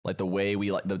like the way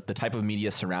we like the type of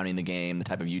media surrounding the game, the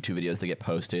type of YouTube videos that get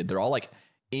posted. They're all like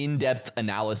in-depth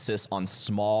analysis on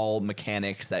small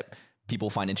mechanics that people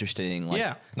find interesting. Like,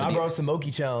 Yeah. Nah, bro, it's the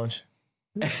Moki challenge.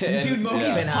 Dude,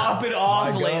 Moki's popping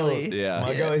off lately. Yeah.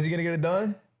 My God, is he gonna get it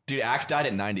done? Dude, Axe died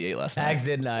at 98 last night. Axe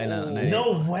did 9.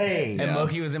 No way. And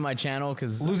Moki was in my channel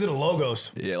because Losing to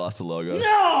Logos. Yeah, lost the logos.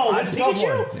 No, That's a tough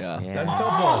one. Yeah. That's a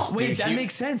tough one. Wait, Dude, that he-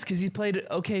 makes sense because he played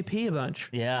OKP a bunch.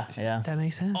 Yeah, yeah. That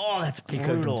makes sense. Oh, that's he cooked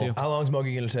him brutal. too. How long is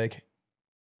Moki gonna take?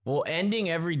 Well, ending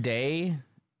every day.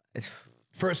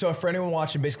 So for anyone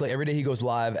watching, basically every day he goes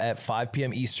live at 5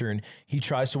 p.m. Eastern. He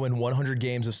tries to win 100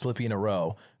 games of Slippy in a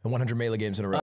row and 100 Melee games in a row.